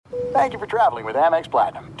Thank you for traveling with Amex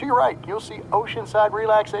Platinum. To your right, you'll see oceanside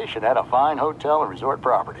relaxation at a fine hotel and resort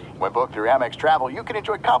property. When booked through Amex Travel, you can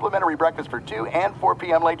enjoy complimentary breakfast for 2 and 4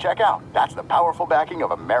 p.m. late checkout. That's the powerful backing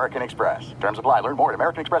of American Express. Terms apply. Learn more at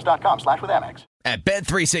americanexpress.com/withAmex. At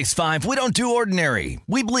Bet365, we don't do ordinary.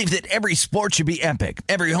 We believe that every sport should be epic.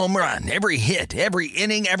 Every home run, every hit, every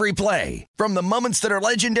inning, every play. From the moments that are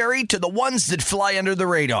legendary to the ones that fly under the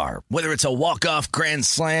radar. Whether it's a walk-off grand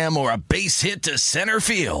slam or a base hit to center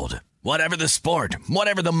field. Whatever the sport,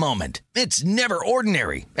 whatever the moment. It's never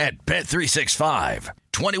ordinary at Bet365.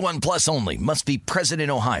 21 plus only. Must be present in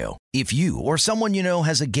Ohio. If you or someone you know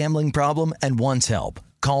has a gambling problem and wants help,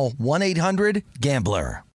 call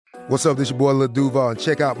 1-800-GAMBLER. What's up, this your boy Lil Duval, and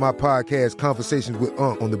check out my podcast, Conversations with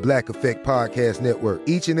Unc, on the Black Effect Podcast Network.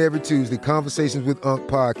 Each and every Tuesday, Conversations with Unc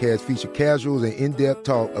podcast feature casuals and in-depth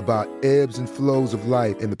talk about ebbs and flows of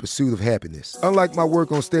life and the pursuit of happiness. Unlike my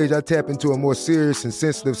work on stage, I tap into a more serious and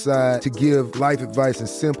sensitive side to give life advice and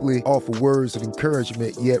simply offer words of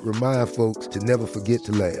encouragement, yet remind folks to never forget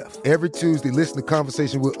to laugh. Every Tuesday, listen to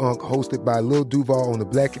Conversations with Unc, hosted by Lil Duval on the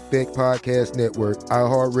Black Effect Podcast Network,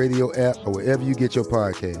 iHeartRadio app, or wherever you get your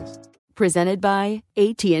podcasts. Presented by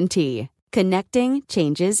AT&T. Connecting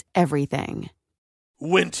changes everything.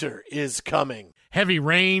 Winter is coming. Heavy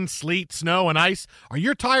rain, sleet, snow, and ice. Are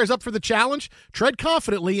your tires up for the challenge? Tread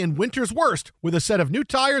confidently in winter's worst with a set of new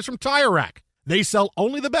tires from Tire Rack. They sell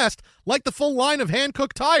only the best, like the full line of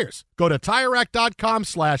hand-cooked tires. Go to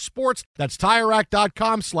TireRack.com/sports. That's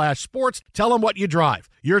TireRack.com/sports. Tell them what you drive.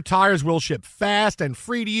 Your tires will ship fast and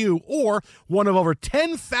free to you or one of over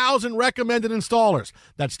 10,000 recommended installers.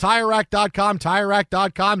 That's TireRack.com,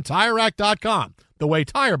 TireRack.com, TireRack.com. The way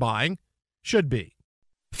tire buying should be.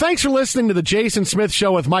 Thanks for listening to the Jason Smith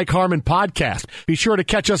Show with Mike Harmon podcast. Be sure to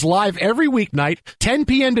catch us live every weeknight, 10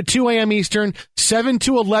 p.m. to 2 a.m. Eastern, 7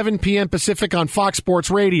 to 11 p.m. Pacific on Fox Sports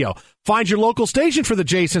Radio. Find your local station for the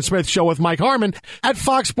Jason Smith Show with Mike Harmon at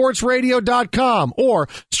foxsportsradio.com or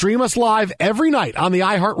stream us live every night on the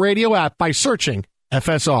iHeartRadio app by searching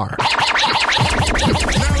FSR. Now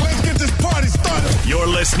let's get this party started. You're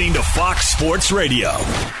listening to Fox Sports Radio.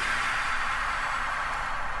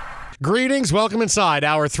 Greetings. Welcome inside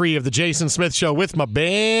Hour 3 of the Jason Smith Show with my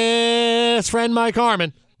best friend Mike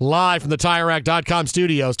Harmon. Live from the TireRack.com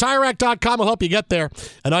studios. TireRack.com will help you get there.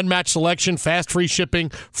 An unmatched selection, fast free shipping,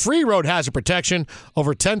 free road hazard protection,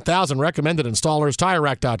 over 10,000 recommended installers.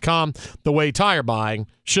 TireRack.com, the way tire buying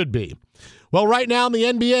should be. Well, right now in the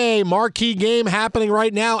NBA, marquee game happening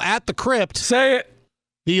right now at the Crypt. Say it.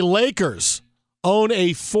 The Lakers own a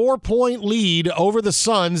 4-point lead over the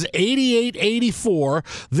Suns,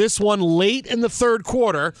 88-84. This one late in the third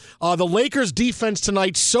quarter. The Lakers' defense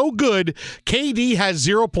tonight so good, KD has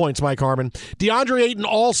 0 points, Mike Harmon. DeAndre Ayton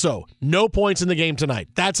also, no points in the game tonight.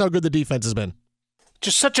 That's how good the defense has been.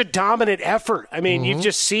 Just such a dominant effort. I mean, you've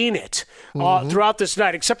just seen it throughout this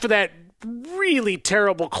night, except for that really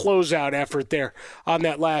terrible closeout effort there on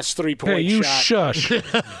that last three-point shot. Hey, you shot. shush.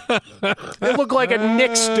 It looked like a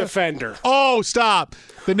Knicks defender. Oh, stop.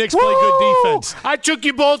 The Knicks play good defense. I took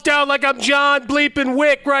you both down like I'm John Bleeping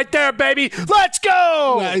Wick right there, baby. Let's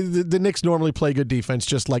go! The Knicks normally play good defense,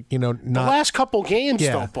 just like, not... The last couple games,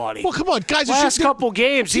 though, buddy. Well, come on, guys. Last couple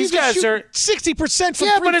games, these guys are... 60% from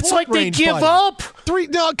 3-point range. Yeah, but it's like they give up.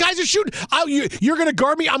 Guys are shooting. You're going to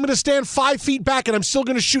guard me? I'm going to stand 5 feet back, and I'm still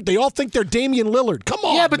going to shoot. They all think they're Damian Lillard. Come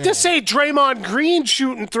on, Yeah, but man. This ain't Draymond Green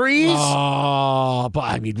shooting threes. Oh, but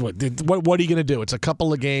I mean, what are you going to do? It's a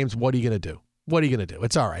couple of games. What are you going to do? What are you going to do?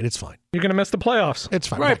 It's all right. It's fine. You're going to miss the playoffs. It's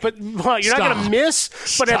fine. Right, but you're not going to miss.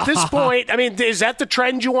 But at this point, I mean, is that the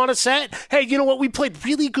trend you want to set? Hey, you know what? We played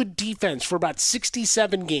really good defense for about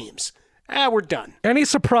 67 games. We're done. Any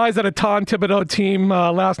surprise that a Tom Thibodeau team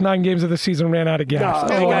last 9 games of the season ran out of gas?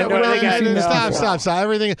 Stop.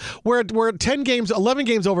 Everything. We're 10 games, 11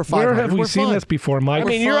 games over 500. Where have we seen this before, Mike? I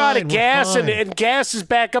mean, you're out of gas, and gas is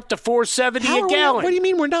back up to $4.70 a gallon. What do you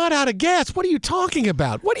mean we're not out of gas? What are you talking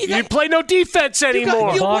about? What do you play no defense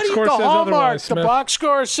anymore. The box score says otherwise, the box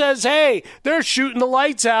score says, hey, they're shooting the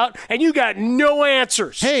lights out, and you got no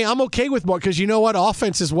answers. Hey, I'm okay with more because you know what?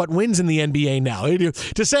 Offense is what wins in the NBA now.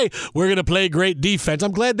 To say we're going to play great defense,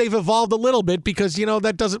 I'm glad they've evolved a little bit because this is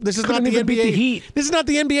not the NBA. The Heat. This is not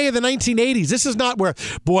the NBA of the 1980s. This is not where,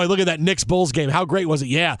 boy, look at that Knicks Bulls game. How great was it?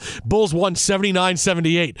 Yeah, Bulls won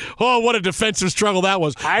 79-78. Oh, what a defensive struggle that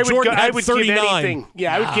was. I would 39. give anything.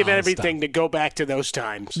 Yeah, I would give everything to go back to those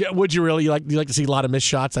times. Yeah, would you really? You like to see a lot of missed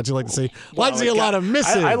shots? That's what you like to see. Like to see a lot of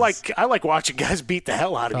misses. I like watching guys beat the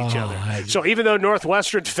hell out of each other. So even though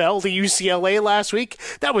Northwestern fell to UCLA last week,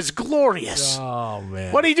 that was glorious. Oh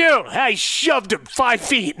man, what do you do? Hey, shoved him 5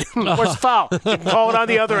 feet. Where's the foul? You can call it on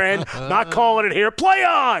the other end. Not calling it here. Play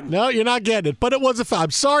on. No, you're not getting it, but it was a foul.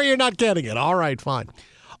 I'm sorry you're not getting it. All right, fine.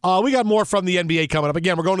 We got more from the NBA coming up.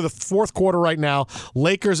 Again, we're going to the fourth quarter right now.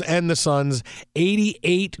 Lakers and the Suns,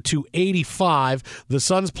 88-85. The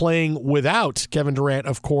Suns playing without Kevin Durant,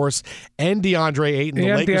 of course, and DeAndre Ayton.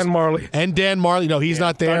 And Dan Marley. And Dan Marley. No, he's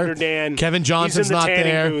not there. Thunder Dan. Kevin Johnson's He's in the not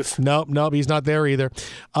tanning there. booth. Nope, he's not there either.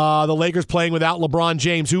 The Lakers playing without LeBron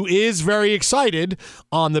James, who is very excited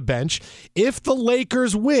on the bench. If the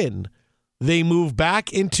Lakers win, they move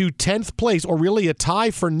back into 10th place, or really a tie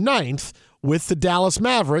for 9th, with the Dallas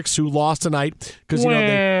Mavericks, who lost tonight because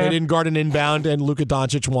they didn't guard an inbound, and Luka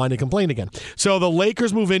Doncic whined and complained again. So the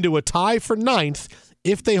Lakers move into a tie for 9th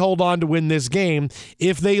if they hold on to win this game.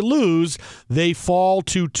 If they lose, they fall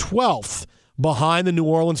to 12th behind the New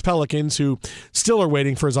Orleans Pelicans, who still are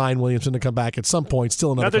waiting for Zion Williamson to come back at some point.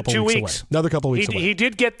 Still another couple 2 weeks weeks. away. Another couple weeks away. He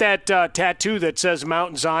did get that tattoo that says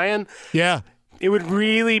Mount Zion. Yeah. It would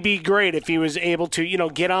really be great if he was able to,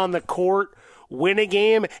 get on the court, win a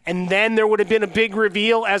game, and then there would have been a big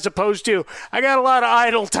reveal, as opposed to, I got a lot of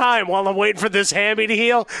idle time while I'm waiting for this hammy to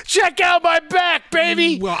heal. Check out my back,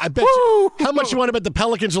 baby! Well, I bet you, how much you want to bet the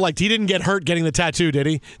Pelicans are like, he didn't get hurt getting the tattoo, did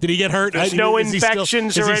he? Did he get hurt? There's no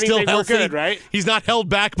infections or anything. We're good, right? He's not held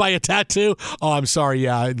back by a tattoo? Oh, I'm sorry,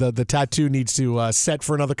 yeah. The tattoo needs to set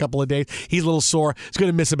for another couple of days. He's a little sore. He's going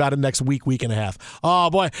to miss about it next week and a half. Oh,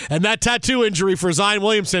 boy. And that tattoo injury for Zion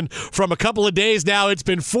Williamson from a couple of days now, it's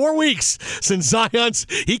been 4 weeks since Zion's,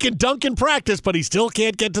 he can dunk in practice, but he still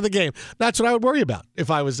can't get to the game. That's what I would worry about.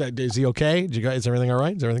 If I was, is he okay? Is everything all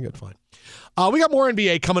right? Is everything good? Fine. We got more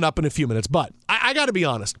NBA coming up in a few minutes, but I got to be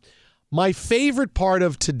honest. My favorite part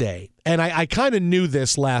of today, and I kind of knew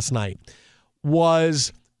this last night,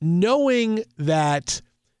 was knowing the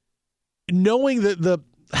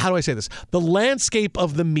how do I say this? The landscape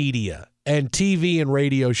of the media and TV and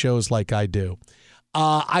radio shows like I do.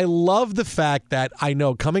 I love the fact that I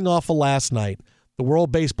know coming off of last night, the World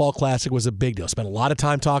Baseball Classic was a big deal. Spent a lot of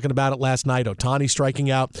time talking about it last night. Ohtani striking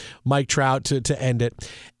out Mike Trout to end it.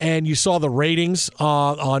 And you saw the ratings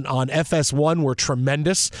on FS1 were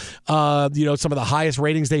tremendous. Some of the highest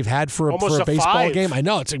ratings they've had for a baseball 5. game. I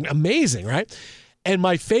know, it's amazing, right? And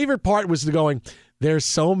my favorite part was there's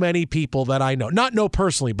so many people that I know, not know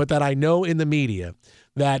personally, but that I know in the media,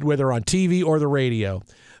 that whether on TV or the radio,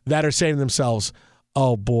 that are saying to themselves,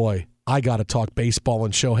 oh, boy, I got to talk baseball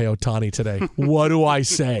and Shohei Ohtani today. What do I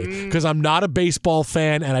say? Because I'm not a baseball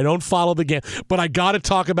fan and I don't follow the game, but I got to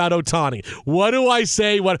talk about Ohtani. What do I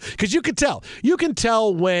say? Because you can tell. You can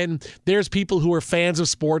tell when there's people who are fans of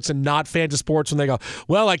sports and not fans of sports when they go,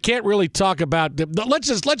 well, I can't really talk about. Let's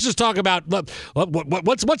just talk about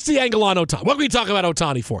what's the angle on Ohtani? What can we talk about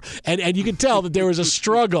Ohtani for? And you can tell that there was a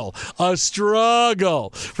struggle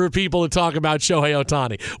for people to talk about Shohei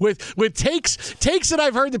Ohtani with takes that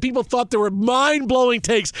I've heard that people thought there were mind-blowing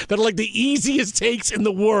takes that are like the easiest takes in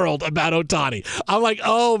the world about Ohtani. I'm like,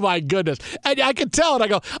 oh my goodness. And I could tell, and I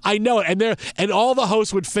go, I know it. And all the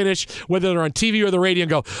hosts would finish, whether they're on TV or the radio, and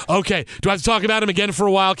go, okay, do I have to talk about him again for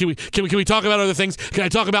a while? Can we talk about other things? Can I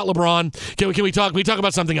talk about LeBron? Can we talk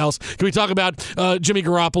about something else? Can we talk about Jimmy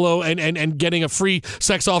Garoppolo and getting a free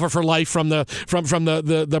sex offer for life from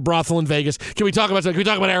the brothel in Vegas? Can we talk about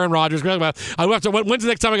Aaron Rodgers? When's the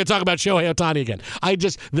next time I can talk about Shohei Ohtani again?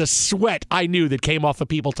 The sweat I knew that came off of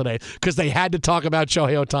people today because they had to talk about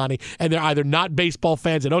Shohei Ohtani, and they're either not baseball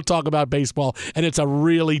fans, they don't talk about baseball, and it's a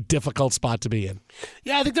really difficult spot to be in.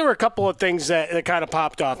 Yeah, I think there were a couple of things that kind of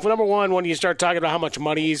popped off. Number one, when you start talking about how much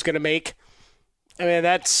money he's going to make, I mean,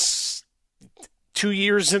 that's 2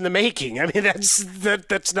 years in the making. I mean,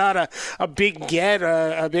 that's not a big get.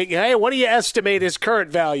 Hey, what do you estimate his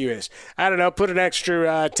current value is? I don't know. Put an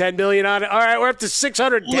extra $10 million on it. All right, we're up to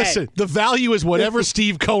 $600. Listen, the value is whatever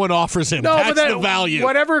Steve Cohen offers him. That's the value.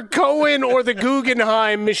 Whatever Cohen or the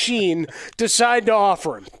Guggenheim machine decide to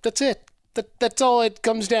offer him. That's it. That's all it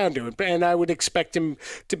comes down to. And I would expect him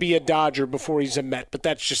to be a Dodger before he's a Met, but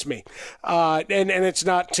that's just me. And it's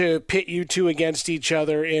not to pit you two against each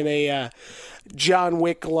other in a John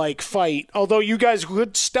Wick-like fight, although you guys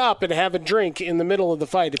would stop and have a drink in the middle of the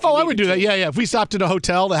fight. I would do that. Yeah. If we stopped at a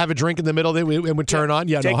hotel to have a drink in the middle, it would turn on.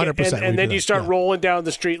 Yeah, 100%. And then you start rolling down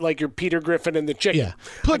the street like you're Peter Griffin and the chicken. Yeah.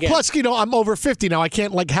 Plus, I'm over 50 now. I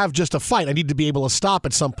can't have just a fight. I need to be able to stop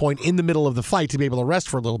at some point in the middle of the fight to be able to rest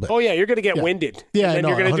for a little bit. Oh, yeah. You're going to get winded. Yeah, and then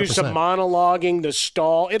you're going to do some monologuing, the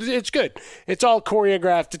stall. It's good. It's all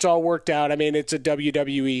choreographed. It's all worked out. I mean, it's a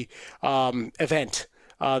WWE event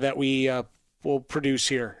that we will produce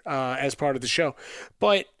here as part of the show.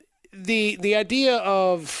 But the idea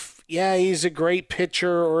of, yeah, he's a great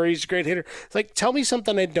pitcher or he's a great hitter. It's like, tell me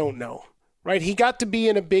something I don't know, right? He got to be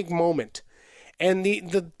in a big moment. And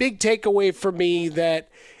the big takeaway for me that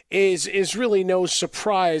is really no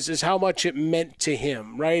surprise is how much it meant to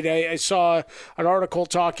him, right? I saw an article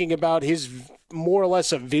talking about his more or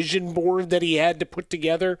less a vision board that he had to put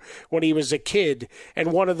together when he was a kid.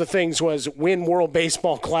 And one of the things was win World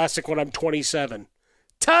Baseball Classic when I'm 27.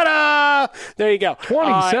 Ta-da! There you go.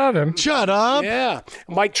 27? Shut up. Yeah.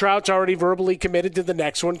 Mike Trout's already verbally committed to the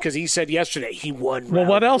next one because he said yesterday he won round Well,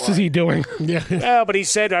 what else is he doing? Yeah. But he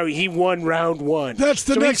said he won round one. That's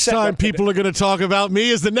the next time people are going to talk about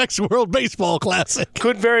me is the next World Baseball Classic.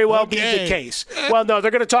 Could very well be the case. Well, no,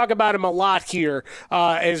 they're going to talk about him a lot here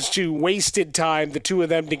as to wasted time, the two of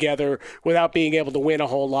them together, without being able to win a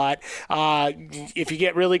whole lot. If you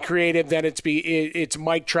get really creative, then it's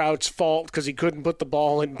Mike Trout's fault because he couldn't put the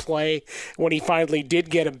ball in play when he finally did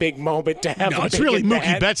get a big moment to have. No, it's really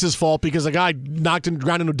Mookie Betts' fault because a guy ground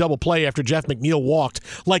into a double play after Jeff McNeil walked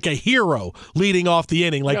like a hero leading off the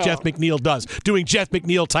inning like Jeff McNeil does, doing Jeff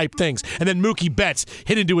McNeil type things. And then Mookie Betts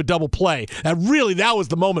hit into a double play. And really, that was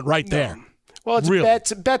the moment right there. Well,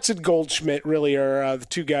 it's Betts and Goldschmidt really are the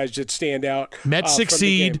two guys that stand out. Mets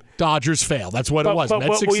succeed, Dodgers fail. That's what it was.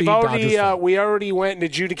 Mets succeed, Dodgers fail. We already went and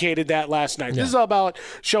adjudicated that last night. This is all about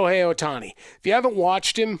Shohei Ohtani. If you haven't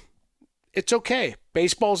watched him, it's okay.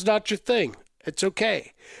 Baseball's not your thing. It's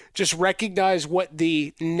okay. Just recognize what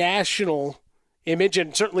the national image,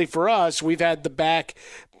 and certainly for us, we've had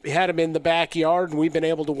him in the backyard, and we've been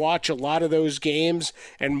able to watch a lot of those games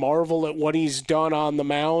and marvel at what he's done on the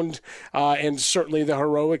mound, and certainly the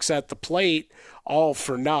heroics at the plate, all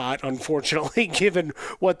for naught, unfortunately, given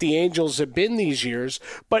what the Angels have been these years.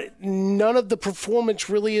 But none of the performance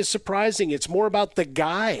really is surprising. It's more about the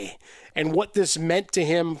guy and what this meant to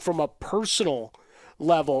him from a personal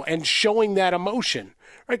level and showing that emotion.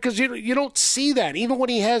 Right, because you don't see that even when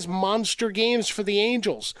he has monster games for the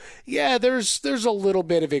Angels. Yeah, there's a little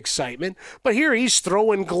bit of excitement, but here he's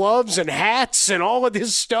throwing gloves and hats and all of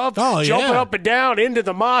this stuff, jumping up and down into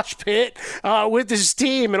the mosh pit with his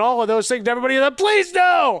team and all of those things. Everybody like, please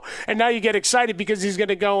no! And now you get excited because he's going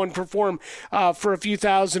to go and perform for a few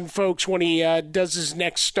thousand folks when he does his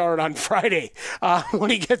next start on Friday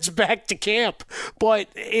when he gets back to camp. But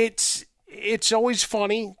it's always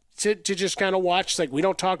funny to just kind of watch, like, we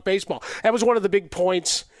don't talk baseball. That was one of the big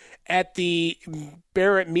points at the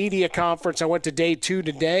Barrett Media Conference. I went to day 2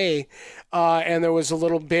 today, and there was a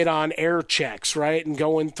little bit on air checks, right, and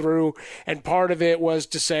going through, and part of it was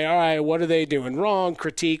to say, all right, what are they doing wrong,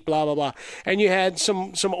 critique, blah, blah, blah. And you had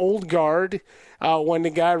some old guard. When the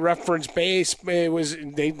guy referenced base, it was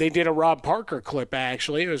they did a Rob Parker clip,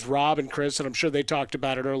 actually. It was Rob and Chris, and I'm sure they talked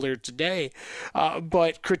about it earlier today,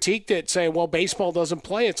 but critiqued it, saying, well, baseball doesn't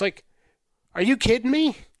play. It's like, are you kidding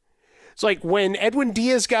me? It's like when Edwin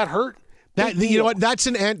Diaz got hurt. You know what? That's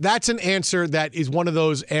an answer that is one of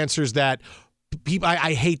those answers that people,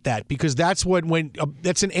 I hate that, because that's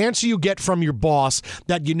that's an answer you get from your boss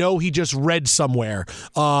that he just read somewhere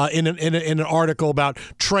in an article about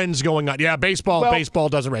trends going on. Yeah, baseball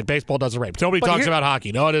doesn't rate. Baseball doesn't rate. Nobody talks about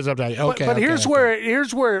hockey. No, it is okay. But here's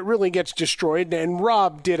where it really gets destroyed. And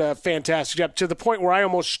Rob did a fantastic job, to the point where I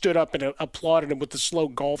almost stood up and applauded him with the slow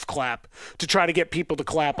golf clap to try to get people to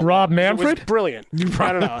clap. Rob Manfred? It was brilliant.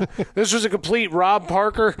 I don't know. This was a complete Rob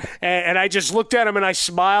Parker, and I just looked at him and I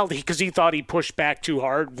smiled because he thought he pushed back too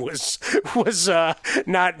hard, was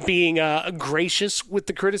not being gracious with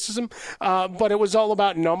the criticism, but it was all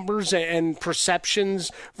about numbers and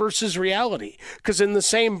perceptions versus reality. Because in the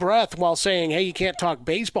same breath, while saying, hey, you can't talk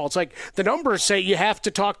baseball, it's like the numbers say you have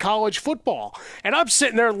to talk college football, and I'm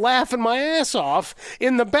sitting there laughing my ass off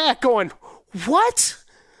in the back going, what?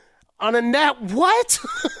 On a net, what?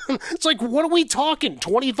 It's like, what are we talking,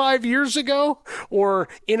 25 years ago? Or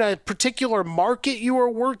in a particular market you were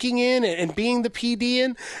working in and being the PD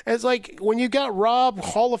in? It's like, when you got Rob,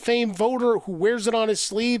 Hall of Fame voter, who wears it on his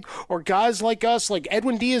sleeve, or guys like us, like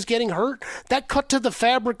Edwin Diaz getting hurt, that cut to the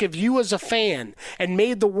fabric of you as a fan and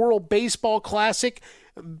made the World Baseball Classic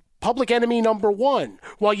public enemy number 1.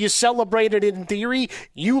 While you celebrated in theory,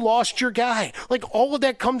 you lost your guy. Like, all of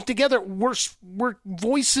that comes together. We're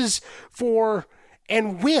voices for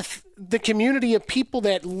and with the community of people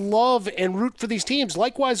that love and root for these teams.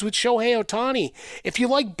 Likewise with Shohei Ohtani. If you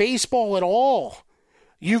like baseball at all,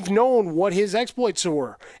 you've known what his exploits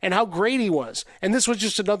were and how great he was. And this was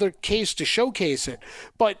just another case to showcase it.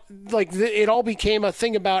 But like, it all became a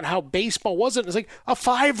thing about how baseball wasn't. It's like a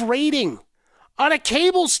 5 rating on a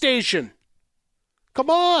cable station. Come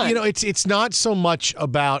on. It's not so much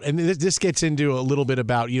about, and this gets into a little bit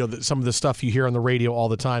about, some of the stuff you hear on the radio all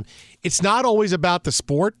the time. It's not always about the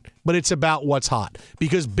sport. but it's about what's hot,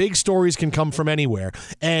 because big stories can come from anywhere.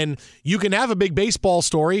 And you can have a big baseball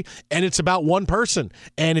story and it's about one person.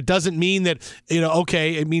 And it doesn't mean that,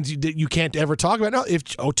 okay, it means you can't ever talk about it. No, if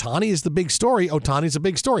Ohtani is the big story, Ohtani's a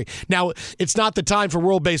big story. Now, it's not the time for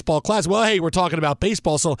World Baseball Classic. Well, hey, we're talking about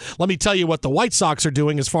baseball, so let me tell you what the White Sox are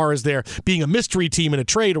doing as far as their being a mystery team in a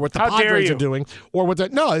trade, or what the Padres are doing, or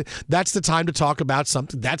what no, that's the time to talk about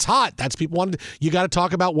something that's hot. That's people want. You got to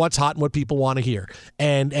talk about what's hot and what people want to hear.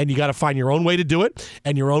 And you got to find your own way to do it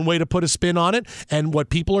and your own way to put a spin on it. And what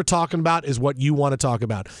people are talking about is what you want to talk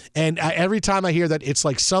about. And every time I hear that, it's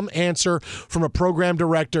like some answer from a program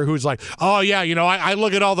director who's like, oh, yeah, I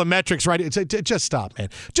look at all the metrics, right? Just stop, man.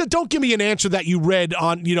 Just don't give me an answer that you read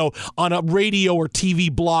on a radio or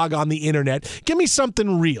TV blog on the internet. Give me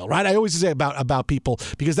something real, right? I always say about people,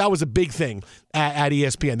 because that was a big thing at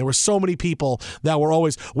ESPN. There were so many people that were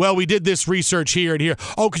always, well, we did this research here and here.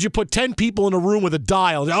 Oh, could you put 10 people in a room with a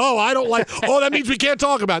dial? Oh, I don't like, that means we can't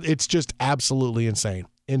talk about it. It's just absolutely insane.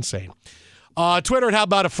 Insane. Twitter at How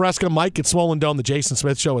About a Fresca. Mike at Swollen Dome, the Jason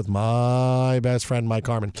Smith Show with my best friend, Mike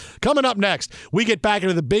Harmon. Coming up next, we get back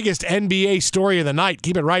into the biggest NBA story of the night.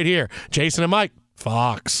 Keep it right here. Jason and Mike,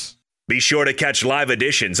 Fox. Be sure to catch live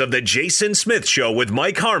editions of the Jason Smith Show with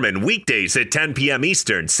Mike Harmon weekdays at 10 p.m.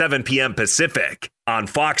 Eastern, 7 p.m. Pacific on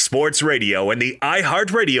Fox Sports Radio and the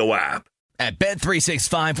iHeartRadio app. At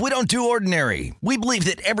Bet365, we don't do ordinary. We believe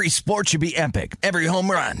that every sport should be epic. Every home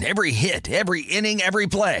run, every hit, every inning, every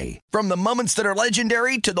play. From the moments that are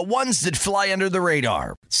legendary to the ones that fly under the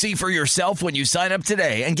radar. See for yourself when you sign up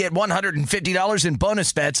today and get $150 in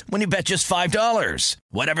bonus bets when you bet just $5.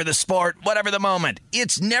 Whatever the sport, whatever the moment,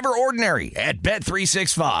 it's never ordinary at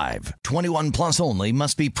Bet365. 21 plus only.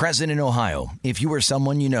 Must be present in Ohio. If you or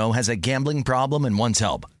someone you know has a gambling problem and wants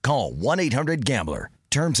help, call 1-800-GAMBLER.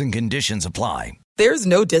 Terms and conditions apply. There's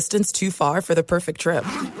no distance too far for the perfect trip.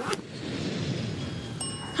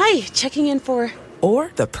 Hi, checking in for...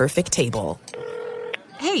 Or the perfect table.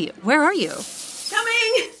 Hey, where are you?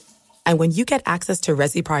 Coming! And when you get access to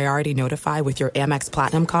Resi Priority Notify with your Amex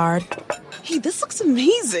Platinum card... Hey, this looks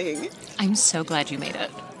amazing. I'm so glad you made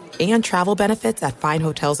it. And travel benefits at fine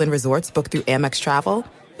hotels and resorts booked through Amex Travel,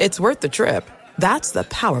 it's worth the trip. That's the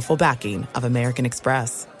powerful backing of American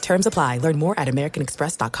Express. Terms apply. Learn more at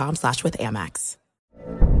americanexpress.com/withAmex.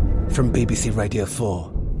 From BBC Radio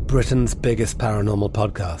 4, Britain's biggest paranormal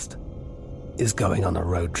podcast is going on a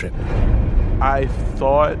road trip. I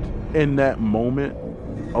thought in that moment,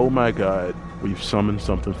 oh my God, we've summoned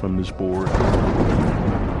something from this board.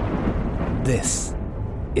 This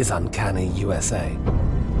is Uncanny USA.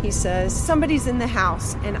 He says, somebody's in the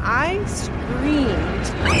house, and I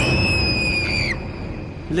screamed...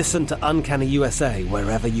 Listen to Uncanny USA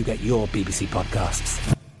wherever you get your BBC podcasts,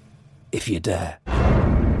 if you dare.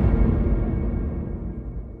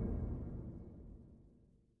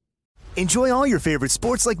 Enjoy all your favorite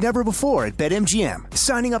sports like never before at BetMGM.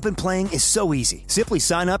 Signing up and playing is so easy. Simply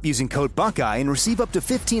sign up using code Buckeye and receive up to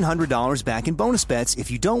 $1,500 back in bonus bets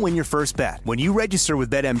if you don't win your first bet. When you register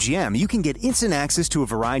with BetMGM, you can get instant access to a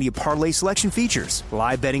variety of parlay selection features,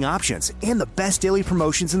 live betting options, and the best daily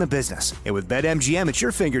promotions in the business. And with BetMGM at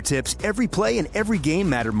your fingertips, every play and every game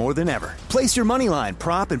matter more than ever. Place your moneyline,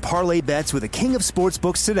 prop, and parlay bets with the king of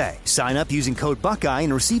sportsbooks today. Sign up using code Buckeye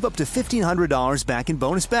and receive up to $1,500 back in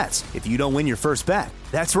bonus bets if you don't win your first bet.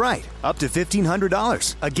 That's right, up to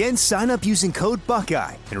 $1,500. Again, sign up using code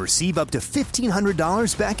Buckeye and receive up to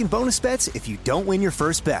 $1,500 back in bonus bets if you don't win your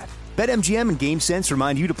first bet. BetMGM and GameSense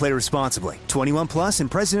remind you to play responsibly. 21 plus and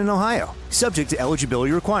present in Ohio. Subject to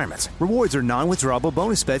eligibility requirements. Rewards are non-withdrawable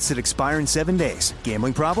bonus bets that expire in 7 days.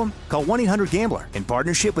 Gambling problem? Call 1-800-GAMBLER in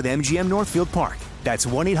partnership with MGM Northfield Park. That's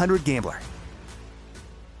 1-800-GAMBLER.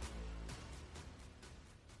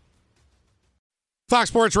 Fox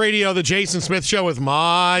Sports Radio, the Jason Smith Show with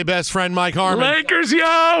my best friend, Mike Harmon. Lakers,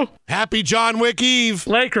 yo! Happy John Wick Eve.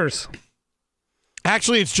 Lakers.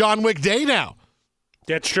 Actually, it's John Wick Day now.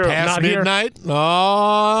 That's true. Past Not midnight. Here.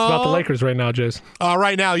 Oh. It's about the Lakers right now, Jason.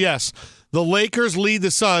 Right now, yes. The Lakers lead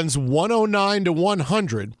the Suns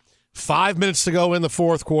 109-100. 5 minutes to go in the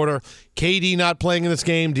fourth quarter. KD not playing in this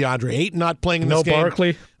game. DeAndre Ayton not playing in this game. No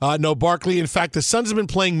Barkley. No Barkley. In fact, the Suns have been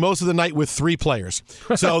playing most of the night with 3 players.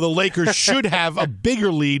 So the Lakers should have a bigger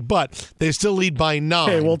lead, but they still lead by 9.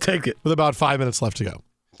 Hey, we'll take it. With about 5 minutes left to go.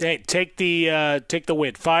 Hey, take the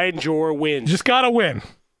win. Find your win. Just got to win.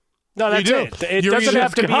 No, that's it. It doesn't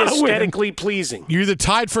have to be aesthetically pleasing. You're either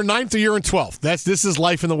tied for 9th or you're in 12th. This is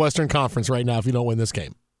life in the Western Conference right now if you don't win this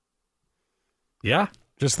game. Yeah.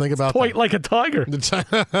 Just think about Point that. like a tiger.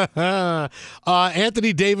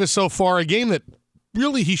 Anthony Davis so far, a game that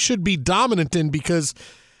really he should be dominant in because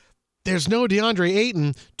there's no DeAndre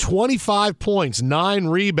Ayton. 25 points, 9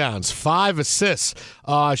 rebounds, 5 assists,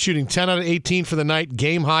 shooting 10 out of 18 for the night,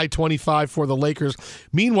 game high 25 for the Lakers.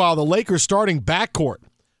 Meanwhile, the Lakers starting backcourt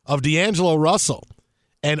of D'Angelo Russell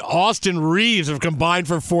and Austin Reeves have combined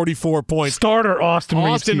for 44 points. Starter Austin Reeves.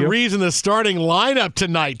 Austin Reeves in the starting lineup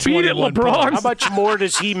tonight. Beat it, LeBron. Points. How much more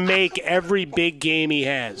does he make every big game he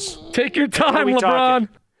has? Take your time, LeBron.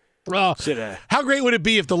 How great would it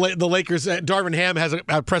be if the Lakers, Darvin Ham has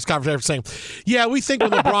a press conference saying, yeah, we think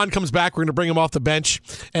when LeBron comes back, we're going to bring him off the bench,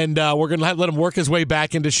 and we're going to let him work his way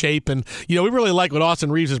back into shape. And, we really like what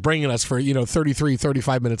Austin Reeves is bringing us for, 33,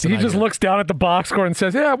 35 minutes a night. He just looks down at the box score and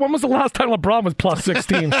says, yeah, when was the last time LeBron was plus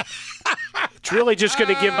 16? It's really just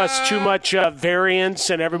going to give us too much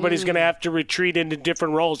variance, and everybody's going to have to retreat into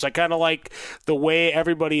different roles. I kind of like the way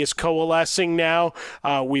everybody is coalescing now.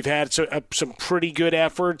 We've had some pretty good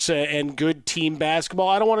efforts and good team basketball.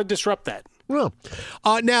 I don't want to disrupt that. Well,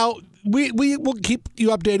 now we will keep you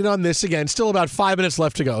updated on this again. Still about 5 minutes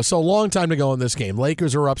left to go, so a long time to go in this game.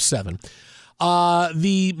 Lakers are up 7.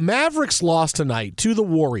 The Mavericks lost tonight to the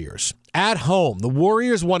Warriors at home. The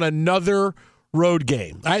Warriors won another road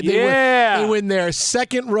game. Right? They win their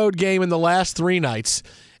second road game in the last 3 nights,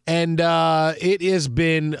 and it has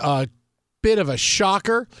been a bit of a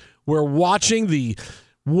shocker. We're watching the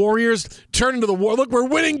Warriors turn into the war. Look, we're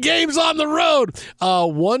winning games on the road.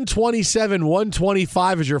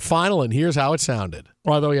 127-125 is your final, and here's how it sounded.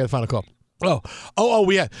 Oh, I thought we had a final call.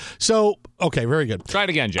 We had. So, okay, very good. Try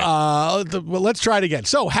it again, Jay. Well, let's try it again.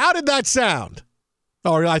 So, how did that sound?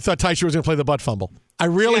 Oh, I thought Tysher was going to play the butt fumble. I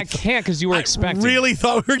can't because you were expecting. I really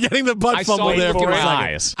thought we were getting the butt fumble there for a second.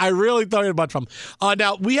 Eyes. I really thought we had a butt fumble.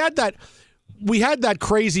 Now, we had that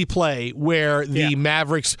crazy play where the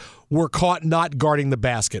Mavericks were caught not guarding the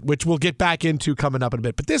basket, which we'll get back into coming up in a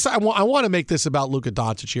bit. But this, I want to make this about Luka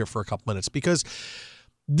Doncic here for a couple minutes, because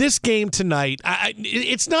this game tonight,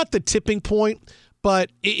 it's not the tipping point, but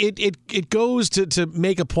it goes to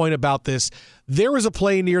make a point about this. There was a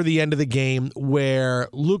play near the end of the game where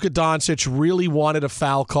Luka Doncic really wanted a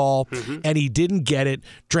foul call, and he didn't get it.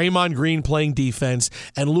 Draymond Green playing defense,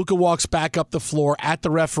 and Luka walks back up the floor at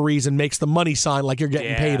the referees and makes the money sign like you're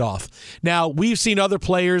getting paid off. Now, we've seen other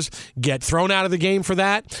players get thrown out of the game for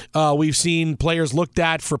that. We've seen players looked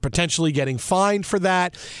at for potentially getting fined for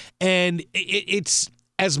that. And it's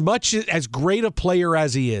as much as great a player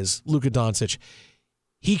as he is, Luka Doncic,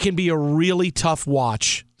 he can be a really tough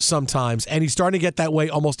watch sometimes, and he's starting to get that way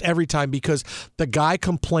almost every time, because the guy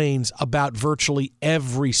complains about virtually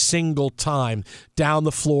every single time down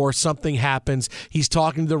the floor something happens. He's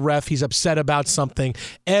talking to the ref, he's upset about something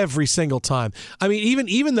every single time. I mean,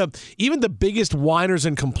 even the biggest whiners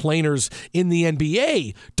and complainers in the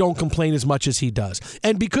NBA don't complain as much as he does.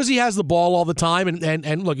 And because he has the ball all the time,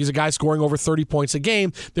 and look, he's a guy scoring over 30 points a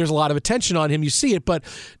game, there's a lot of attention on him, you see it, but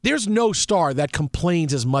there's no star that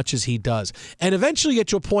complains as much as he does. And eventually you get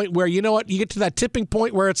to a point where, you know what, you get to that tipping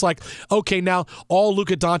point where it's like, okay, now all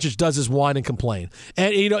Luka Doncic does is whine and complain.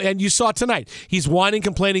 And and you saw tonight, he's whining,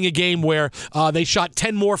 complaining a game where they shot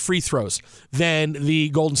 10 more free throws than the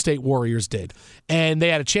Golden State Warriors did. And they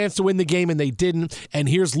had a chance to win the game, and they didn't. And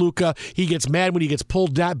here's Luka. He gets mad when he gets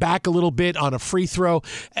pulled back a little bit on a free throw.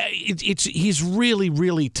 He's really,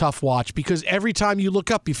 really tough watch, because every time you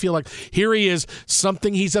look up, you feel like here he is,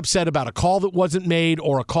 something he's upset about, a call that wasn't made,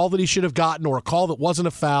 or a call that he should have gotten, or a call that wasn't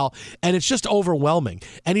a foul. And it's just overwhelming.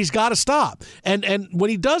 And he's got to stop. And when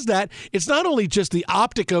he does that, it's not only just the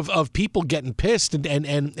optic of people getting pissed and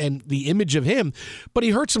the image of him, but he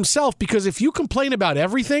hurts himself, because if you complain about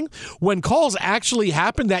everything, when calls actually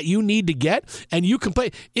happen that you need to get, and you complain,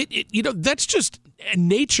 that's just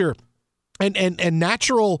nature and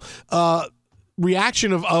natural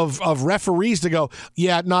reaction of referees to go,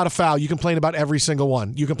 yeah, not a foul. You complain about every single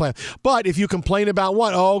one. You complain. But if you complain about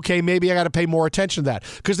one, okay, maybe I got to pay more attention to that,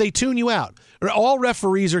 because they tune you out. All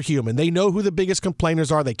referees are human. They know who the biggest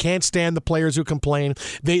complainers are. They can't stand the players who complain.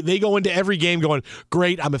 They go into every game going,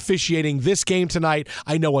 great, I'm officiating this game tonight.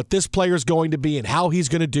 I know what this player's going to be and how he's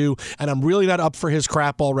going to do, and I'm really not up for his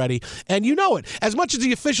crap already. And you know it. As much as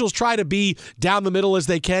the officials try to be down the middle as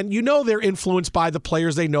they can, you know they're influenced by the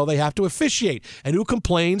players they know they have to officiate, and who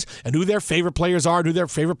complains, and who their favorite players are, and who their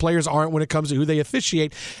favorite players aren't when it comes to who they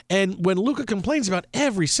officiate. And when Luka complains about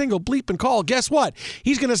every single bleep and call, guess what?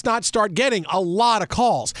 He's going to not start getting a lot of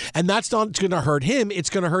calls, and that's not going to hurt him. It's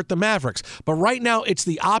going to hurt the Mavericks. But right now, it's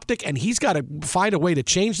the optic, and he's got to find a way to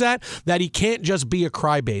change that he can't just be a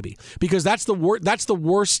crybaby, because that's the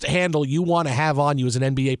worst handle you want to have on you as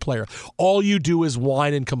an NBA player. All you do is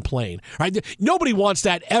whine and complain. Right? Nobody wants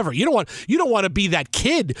that ever. You don't want to be that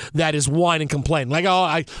kid that is whine and complain. Like,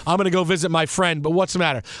 I'm going to go visit my friend, but what's the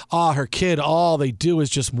matter? Her kid, all they do is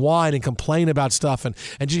just whine and complain about stuff and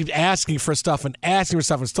just asking for stuff and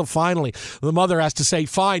still finally the mother has to say,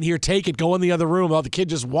 fine, here, take it, go in the other room. The kid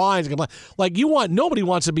just whines and complains. Like, nobody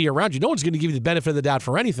wants to be around you. No one's going to give you the benefit of the doubt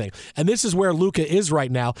for anything. And this is where Luka is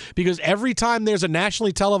right now, because every time there's a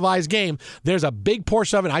nationally televised game, there's a big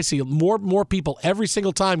portion of it. I see more people every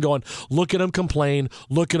single time going, look at him complain,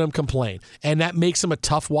 and that makes him a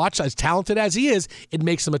tough watch. As talented as he is, it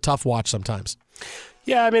makes him a tough watch sometimes.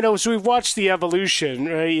 Yeah, I mean, so we've watched the evolution,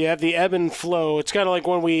 right? You have the ebb and flow. It's kind of like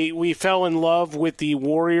when we fell in love with the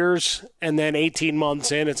Warriors, and then 18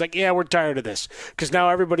 months in, it's like, yeah, we're tired of this, because now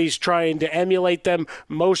everybody's trying to emulate them.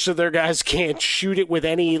 Most of their guys can't shoot it with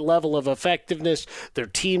any level of effectiveness. Their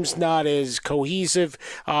team's not as cohesive,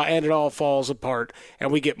 and it all falls apart,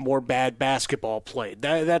 and we get more bad basketball played.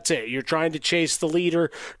 That's it. You're trying to chase the leader,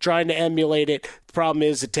 trying to emulate it. The problem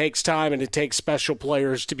is it takes time and it takes special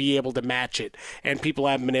players to be able to match it, and people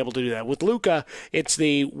haven't been able to do that. With Luka, it's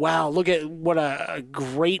wow, look at what a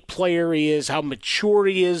great player he is, how mature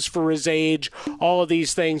he is for his age, all of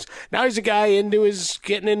these things. Now he's a guy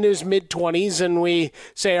getting into his mid-20s, and we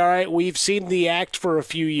say, all right, we've seen the act for a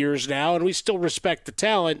few years now, and we still respect the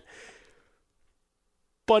talent.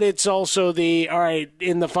 But it's also all right,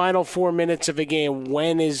 in the final 4 minutes of a game,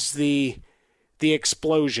 when is the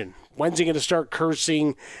explosion? When's he going to start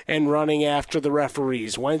cursing and running after the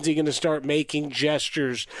referees? When's he going to start making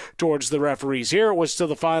gestures towards the referees? Here it was to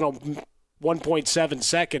the final 1.7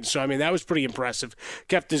 seconds. So, I mean, that was pretty impressive.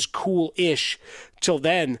 Kept his cool-ish till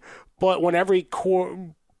then. But when every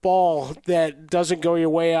ball that doesn't go your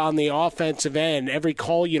way on the offensive end, every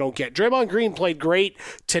call you don't get. Draymond Green played great,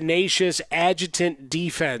 tenacious, adjutant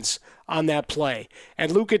defense on that play.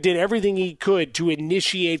 And Luka did everything he could to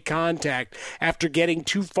initiate contact after getting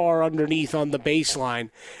too far underneath on the baseline.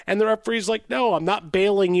 And the referee's like, no, I'm not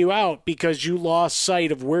bailing you out because you lost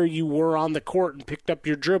sight of where you were on the court and picked up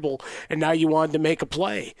your dribble and now you wanted to make a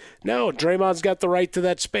play. No, Draymond's got the right to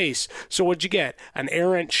that space. So what'd you get? An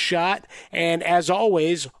errant shot, and as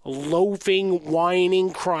always, loafing,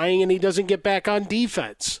 whining, crying, and he doesn't get back on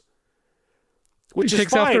defense. Which is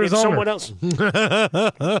fine if someone else.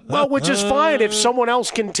 Well, which is fine if someone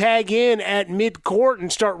else can tag in at midcourt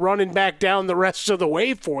and start running back down the rest of the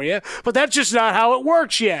way for you. But that's just not how it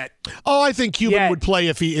works yet. Oh, I think Cuban would play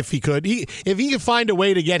if he could. If he could find a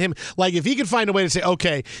way to get him, like if he could find a way to say,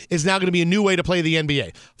 okay, it's now going to be a new way to play the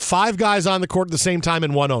NBA. 5 guys on the court at the same time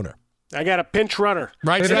and one owner. I got a pinch runner.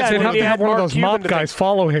 Right, they'd have to have one of those mop guys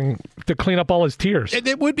follow him to clean up all his tears.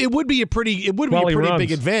 It would be a pretty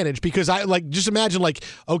big advantage, because just imagine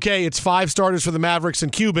okay, it's 5 starters for the Mavericks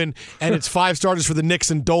and Cuban, and it's 5 starters for the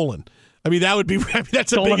Knicks and Dolan. I mean, that would be.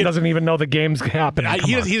 That's Dolan a big. Doesn't even know the game's happening.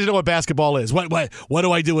 He doesn't know what basketball is. What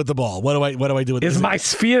do I do with the ball? What do I do with? Is my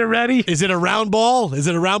sphere ready? Is it a round ball? What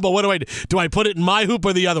do I do? Do I put it in my hoop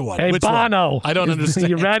or the other one? Hey, Which Bono, one? I don't understand.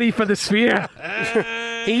 You ready for the sphere?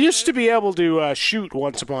 He used to be able to shoot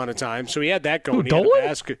once upon a time, so he had that going.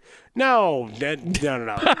 Dolan? No.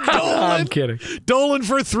 I'm kidding. Dolan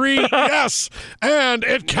for 3, yes, and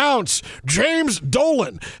it counts. James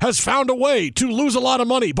Dolan has found a way to lose a lot of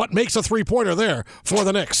money, but makes a 3-pointer there for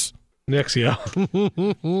the Knicks. Knicks, yeah.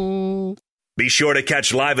 Be sure to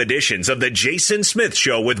catch live editions of The Jason Smith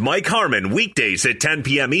Show with Mike Harmon weekdays at 10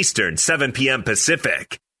 p.m. Eastern, 7 p.m.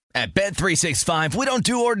 Pacific. At Bet365, we don't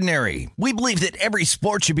do ordinary. We believe that every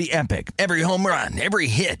sport should be epic. Every home run, every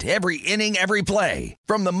hit, every inning, every play.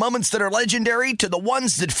 From the moments that are legendary to the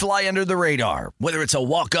ones that fly under the radar. Whether it's a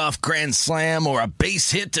walk-off grand slam or a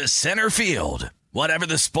base hit to center field. Whatever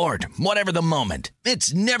the sport, whatever the moment.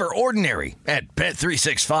 It's never ordinary at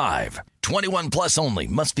Bet365. 21 plus only.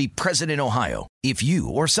 Must be present in Ohio. If you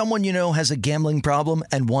or someone you know has a gambling problem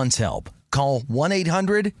and wants help, call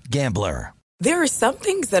 1-800-GAMBLER. There are some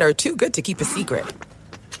things that are too good to keep a secret.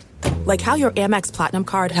 Like how your Amex Platinum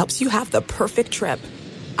card helps you have the perfect trip.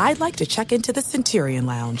 I'd like to check into the Centurion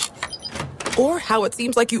Lounge. Or how it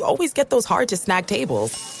seems like you always get those hard-to-snag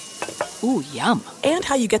tables. Ooh, yum. And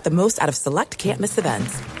how you get the most out of select can't-miss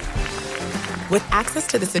events. With access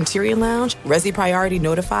to the Centurion Lounge, Resi Priority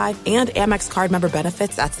Notified, and Amex card member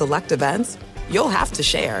benefits at select events, you'll have to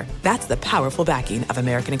share. That's the powerful backing of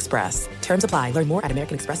American Express. Terms apply. Learn more at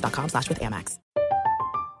americanexpress.com/withAmex.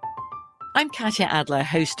 I'm Katya Adler,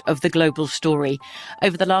 host of The Global Story.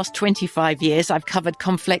 Over the last 25 years, I've covered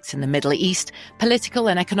conflicts in the Middle East, political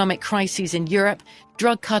and economic crises in Europe,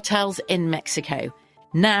 drug cartels in Mexico.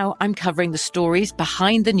 Now I'm covering the stories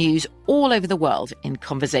behind the news all over the world in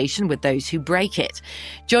conversation with those who break it.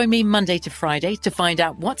 Join me Monday to Friday to find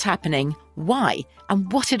out what's happening, why, and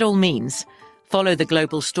what it all means. Follow The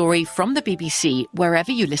Global Story from the BBC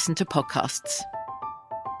wherever you listen to podcasts.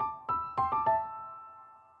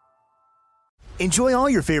 Enjoy all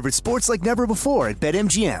your favorite sports like never before at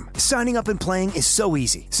BetMGM. Signing up and playing is so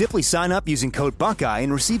easy. Simply sign up using code Buckeye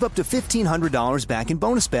and receive up to $1,500 back in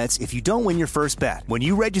bonus bets if you don't win your first bet. When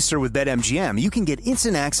you register with BetMGM, you can get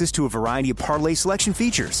instant access to a variety of parlay selection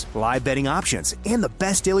features, live betting options, and the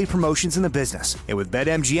best daily promotions in the business. And with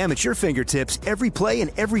BetMGM at your fingertips, every play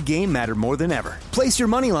and every game matter more than ever. Place your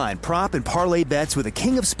moneyline, prop, and parlay bets with the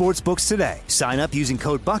king of sportsbooks today. Sign up using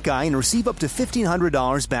code Buckeye and receive up to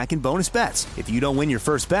 $1,500 back in bonus bets if you don't win your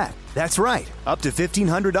first bet. That's right, up to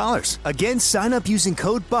 $1,500. Again, sign up using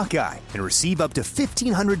code Buckeye and receive up to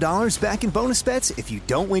 $1,500 back in bonus bets if you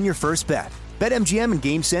don't win your first bet. BetMGM and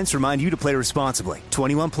GameSense remind you to play responsibly.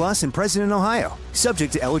 21 plus and present in Ohio.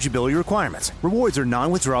 Subject to eligibility requirements. Rewards are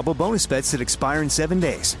non-withdrawable bonus bets that expire in 7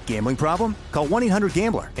 days. Gambling problem? Call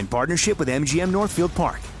 1-800-GAMBLER in partnership with MGM Northfield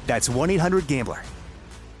Park. That's 1-800-GAMBLER.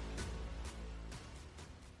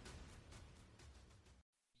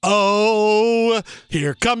 Oh,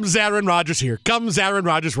 here comes Aaron Rodgers. Here comes Aaron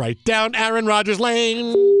Rodgers. Right down Aaron Rodgers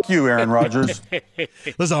lane. Thank you, Aaron Rodgers.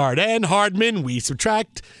 Lazard and Hardman, we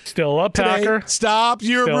subtract. Still a Packer. Stop.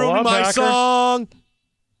 You're ruining my song.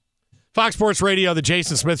 Fox Sports Radio, the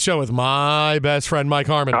Jason Smith Show with my best friend, Mike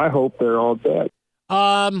Harmon. I hope they're all dead.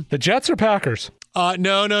 The Jets or Packers?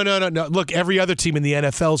 No. Look, every other team in the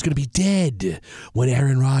NFL is going to be dead when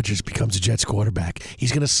Aaron Rodgers becomes a Jets quarterback.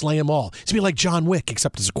 He's going to slay them all. It's going to be like John Wick,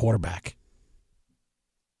 except as a quarterback.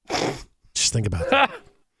 Just think about that.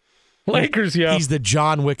 Lakers, yeah. He's the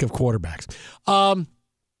John Wick of quarterbacks.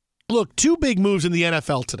 Look, two big moves in the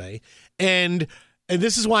NFL today, and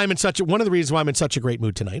this is why one of the reasons why I'm in such a great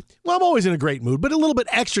mood tonight. Well, I'm always in a great mood, but a little bit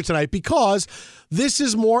extra tonight because this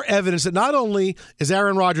is more evidence that not only is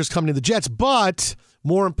Aaron Rodgers coming to the Jets, but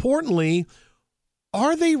more importantly,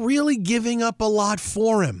 are they really giving up a lot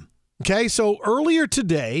for him? Okay, so earlier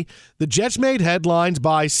today, the Jets made headlines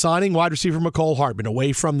by signing wide receiver Mecole Hardman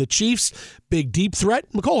away from the Chiefs. Big deep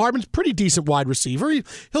threat. Mecole Hardman's a pretty decent wide receiver.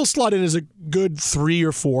 He'll slot in as a good 3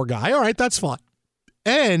 or 4 guy. All right, that's fine.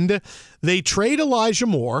 And they trade Elijah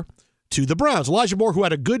Moore to the Browns. Elijah Moore, who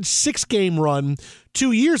had a good 6-game run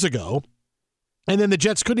 2 years ago, and then the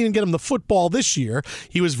Jets couldn't even get him the football this year.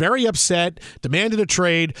 He was very upset, demanded a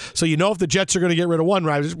trade. So you know if the Jets are going to get rid of one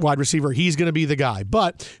wide receiver, he's going to be the guy.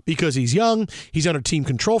 But because he's young, he's under team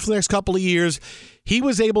control for the next couple of years, he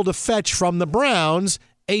was able to fetch from the Browns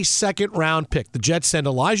a 2nd-round pick. The Jets send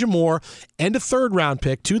Elijah Moore and a 3rd-round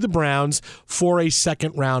pick to the Browns for a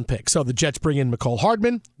 2nd-round pick. So the Jets bring in Mecole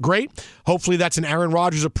Hardman. Great. Hopefully that's an Aaron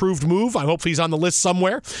Rodgers-approved move. I hope he's on the list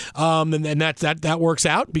somewhere. And that works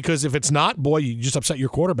out, because if it's not, boy, you just upset your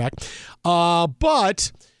quarterback.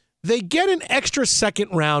 But they get an extra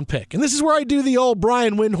 2nd-round pick. And this is where I do the old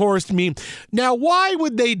Brian Windhorst meme. Now, why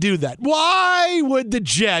would they do that? Why would the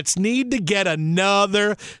Jets need to get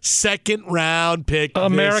another 2nd-round pick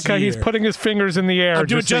America, this year? He's putting his fingers in the air. I'm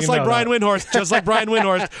doing just like Brian Windhorst. Just like Brian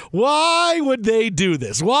Windhorst. Why would they do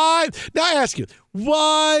this? Why? Now I ask you,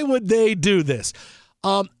 why would they do this?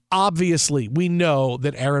 Obviously, we know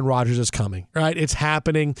that Aaron Rodgers is coming, right? It's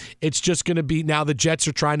happening. It's just going to be, now the Jets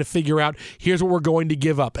are trying to figure out, here's what we're going to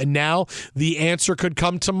give up. And now the answer could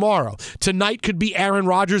come tomorrow. Tonight could be Aaron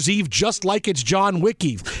Rodgers Eve, just like it's John Wick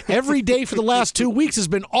Eve. Every day for the last 2 weeks has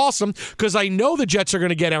been awesome because I know the Jets are going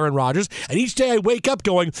to get Aaron Rodgers. And each day I wake up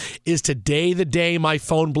going, is today the day my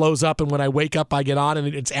phone blows up? And when I wake up, I get on and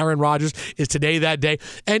it's Aaron Rodgers. Is today that day?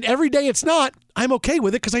 And every day it's not. I'm okay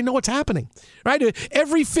with it because I know what's happening, right?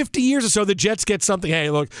 Every 50 years or so, the Jets get something. Hey,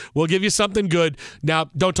 look, we'll give you something good. Now,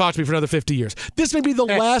 don't talk to me for another 50 years. This may be the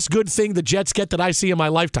last good thing the Jets get that I see in my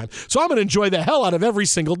lifetime. So I'm going to enjoy the hell out of every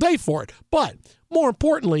single day for it. But more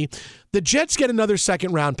importantly, the Jets get another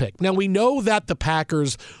 2nd-round pick. Now, we know that the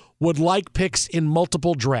Packers would like picks in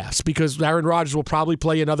multiple drafts because Aaron Rodgers will probably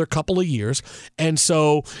play another couple of years. And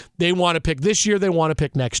so they want to pick this year. They want to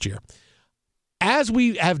pick next year. As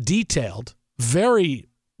we have detailed very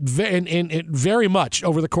much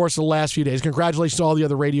over the course of the last few days. Congratulations to all the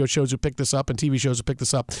other radio shows who picked this up and TV shows who picked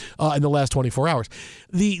this up in the last 24 hours.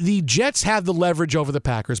 The Jets have the leverage over the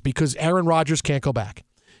Packers because Aaron Rodgers can't go back.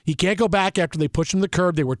 He can't go back after they pushed him to the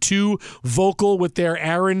curb. They were too vocal with their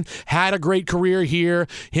Aaron had a great career here.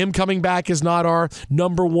 Him coming back is not our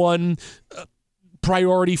number one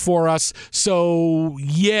priority for us. So,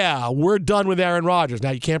 yeah, we're done with Aaron Rodgers.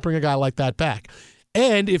 Now, you can't bring a guy like that back.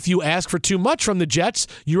 And if you ask for too much from the Jets,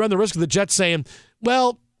 you run the risk of the Jets saying,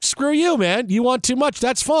 well, screw you, man. You want too much.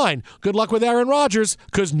 That's fine. Good luck with Aaron Rodgers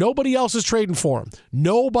because nobody else is trading for him.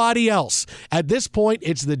 Nobody else. At this point,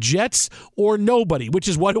 it's the Jets or nobody, which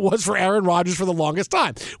is what it was for Aaron Rodgers for the longest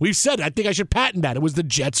time. We've said it. I think I should patent that. It was the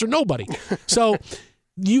Jets or nobody. So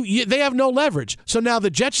they have no leverage. So now the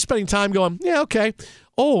Jets are spending time going, yeah, okay.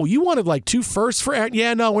 Oh, you wanted like 2 firsts for Aaron?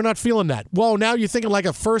 Yeah, no, we're not feeling that. Well, now you're thinking like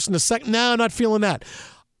a first and a second? No, not feeling that.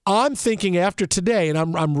 I'm thinking after today, and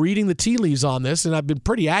I'm reading the tea leaves on this, and I've been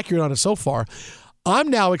pretty accurate on it so far, I'm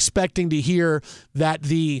now expecting to hear that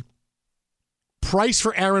the price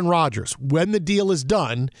for Aaron Rodgers, when the deal is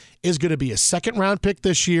done, is going to be a second-round pick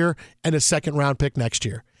this year and a second-round pick next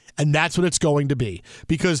year. And that's what it's going to be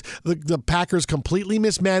because the Packers completely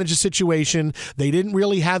mismanaged the situation. They didn't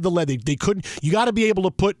really have the lead. They couldn't. You got to be able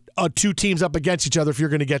to put 2 teams up against each other if you're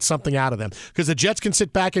going to get something out of them. Because the Jets can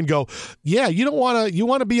sit back and go, yeah, you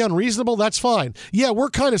want to be unreasonable? That's fine. Yeah, we're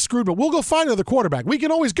kind of screwed, but we'll go find another quarterback. We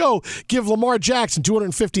can always go give Lamar Jackson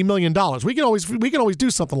 $250 million. We can always do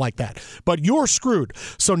something like that. But you're screwed.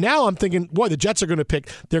 So now I'm thinking, boy, the Jets are going to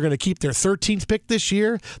pick. They're going to keep their 13th pick this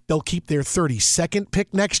year. They'll keep their 32nd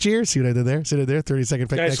pick next year. See what I did there? 32nd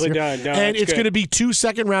pick Nicely next year. Done. No, and it's going to be 2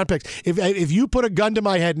 second-round picks. If you put a gun to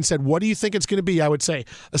my head and said, what do you think it's going to be? I would say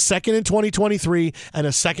a second in 2023 and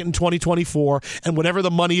a second in 2024, and whatever the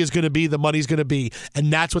money is going to be, the money's going to be.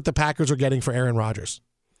 And that's what the Packers are getting for Aaron Rodgers.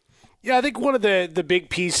 Yeah, I think one of the big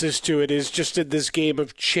pieces to it is just in this game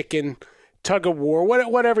of chicken tug of war,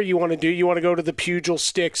 whatever you want to do. You want to go to the pugil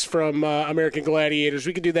sticks from American Gladiators.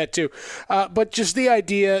 We can do that too. But just the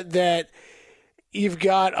idea that you've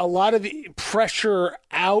got a lot of pressure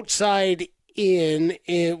outside in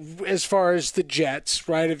as far as the Jets,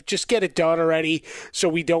 right? Of just get it done already so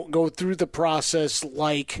we don't go through the process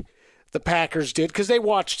like the Packers did, because they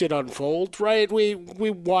watched it unfold, right? We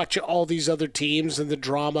watch all these other teams and the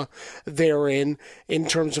drama they're in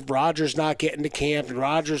terms of Rodgers not getting to camp and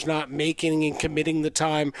Rodgers not making and committing the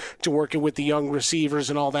time to working with the young receivers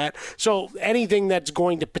and all that. So anything that's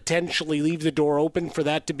going to potentially leave the door open for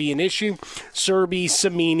that to be an issue, Serby,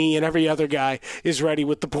 Samini, and every other guy is ready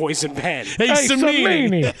with the poison pen. Hey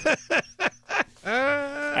Samini!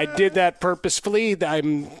 I did that purposefully.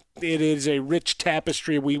 It is a rich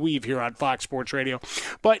tapestry we weave here on Fox Sports Radio.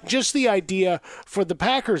 But just the idea for the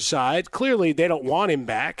Packers side, clearly they don't want him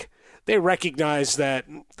back. They recognize that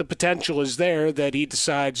the potential is there, that he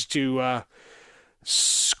decides to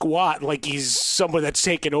squat like he's someone that's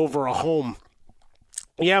taken over a home.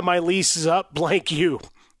 Yeah, my lease is up, blank you.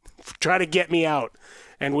 Try to get me out.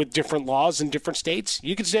 And with different laws in different states,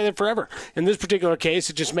 you can stay there forever. In this particular case,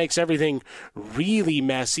 it just makes everything really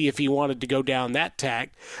messy if he wanted to go down that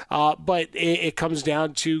tack. But it comes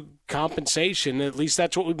down to compensation. At least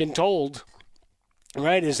that's what we've been told.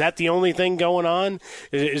 Right? Is that the only thing going on?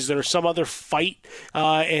 Is there some other fight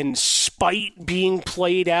and spite being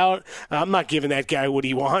played out? I'm not giving that guy what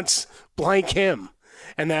he wants. Blank him.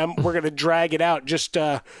 And then we're going to drag it out just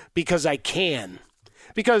because I can.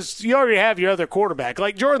 Because you already have your other quarterback.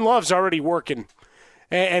 Like Jordan Love's already working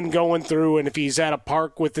and going through, and if he's at a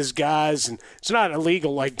park with his guys, and it's not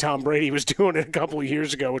illegal like Tom Brady was doing it a couple of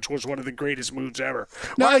years ago, which was one of the greatest moves ever.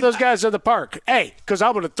 Why are those guys at the park? Hey, because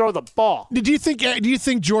I'm going to throw the ball. Do you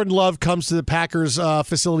think Jordan Love comes to the Packers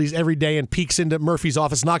facilities every day and peeks into Murphy's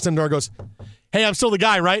office, knocks on the door, and goes, hey, I'm still the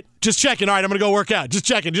guy, right? Just checking. All right, I'm going to go work out. Just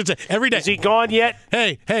checking. Every day. Is he gone yet?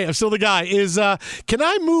 Hey, I'm still the guy. Can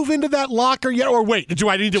I move into that locker yet? Or wait, do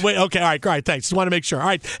I need to wait? Okay, all right, thanks. Just want to make sure. All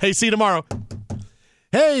right, hey, see you tomorrow.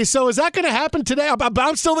 Hey, so is that going to happen today?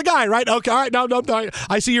 I'm still the guy, right? Okay, all right, no.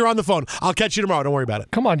 I see you're on the phone. I'll catch you tomorrow. Don't worry about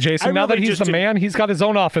it. Come on, Jason. Now that he's the man, he's got his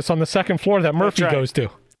own office on the second floor that Murphy goes to.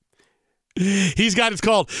 He's got, it's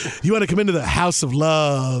called, you want to come into the House of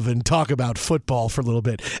Love and talk about football for a little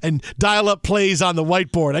bit and dial up plays on the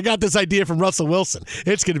whiteboard. I got this idea from Russell Wilson.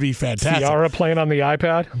 It's going to be fantastic. Ciara playing on the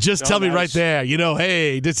iPad? Just tell me right there,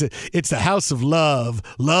 hey, it's the House of Love.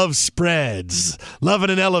 Love spreads. Love in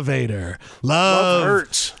an elevator. Love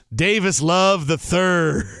hurts. Davis Love the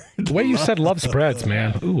Third. The way you said love spreads,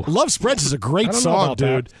 man. Ooh. Love spreads is a great song,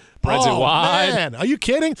 dude. Spreads it wide. Man, are you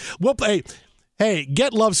kidding? Well, Hey,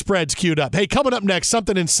 get Love Spreads queued up. Hey, coming up next,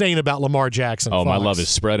 something insane about Lamar Jackson. Oh, my love is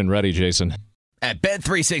spread and ready, Jason. At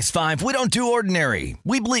Bet365, we don't do ordinary.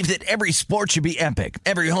 We believe that every sport should be epic.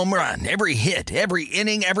 Every home run, every hit, every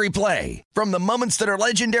inning, every play. From the moments that are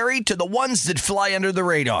legendary to the ones that fly under the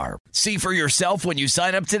radar. See for yourself when you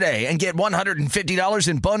sign up today and get $150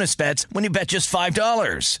 in bonus bets when you bet just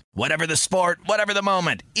 $5. Whatever the sport, whatever the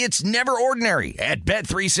moment, it's never ordinary at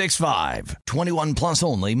Bet365. 21 plus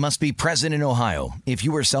only. Must be present in Ohio. If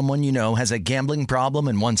you or someone you know has a gambling problem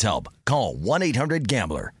and wants help, call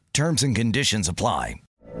 1-800-GAMBLER. Terms and conditions apply.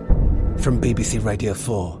 From BBC Radio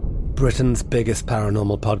 4, Britain's biggest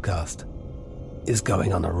paranormal podcast is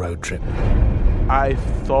going on a road trip. I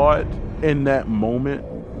thought in that moment,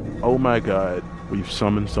 oh my God, we've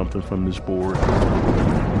summoned something from this board.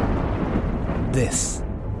 This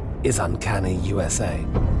is Uncanny USA.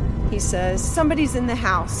 He says, somebody's in the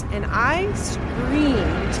house, and I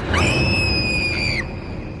screamed.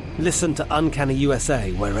 Listen to Uncanny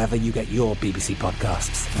USA wherever you get your BBC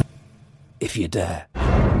podcasts, if you dare.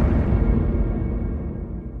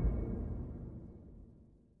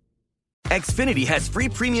 Xfinity has free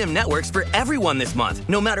premium networks for everyone this month,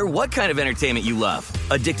 no matter what kind of entertainment you love.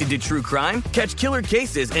 Addicted to true crime? Catch killer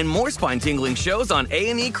cases and more spine-tingling shows on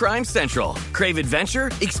A&E Crime Central. Crave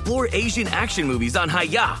adventure? Explore Asian action movies on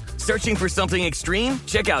Hi-Ya. Searching for something extreme?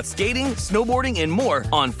 Check out skating, snowboarding, and more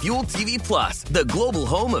on Fuel TV Plus, the global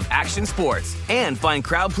home of action sports. And find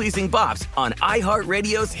crowd-pleasing bops on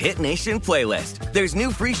iHeartRadio's Hit Nation playlist. There's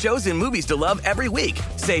new free shows and movies to love every week.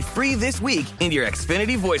 Say free this week in your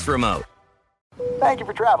Xfinity voice remote. Thank you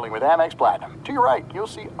for traveling with Amex Platinum. To your right, you'll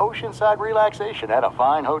see oceanside relaxation at a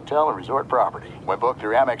fine hotel and resort property. When booked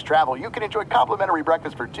through Amex Travel, you can enjoy complimentary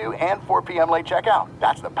breakfast for 2 and 4 p.m. late checkout.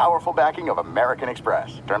 That's the powerful backing of American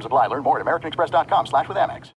Express. Terms apply. Learn more at americanexpress.com/withAmex.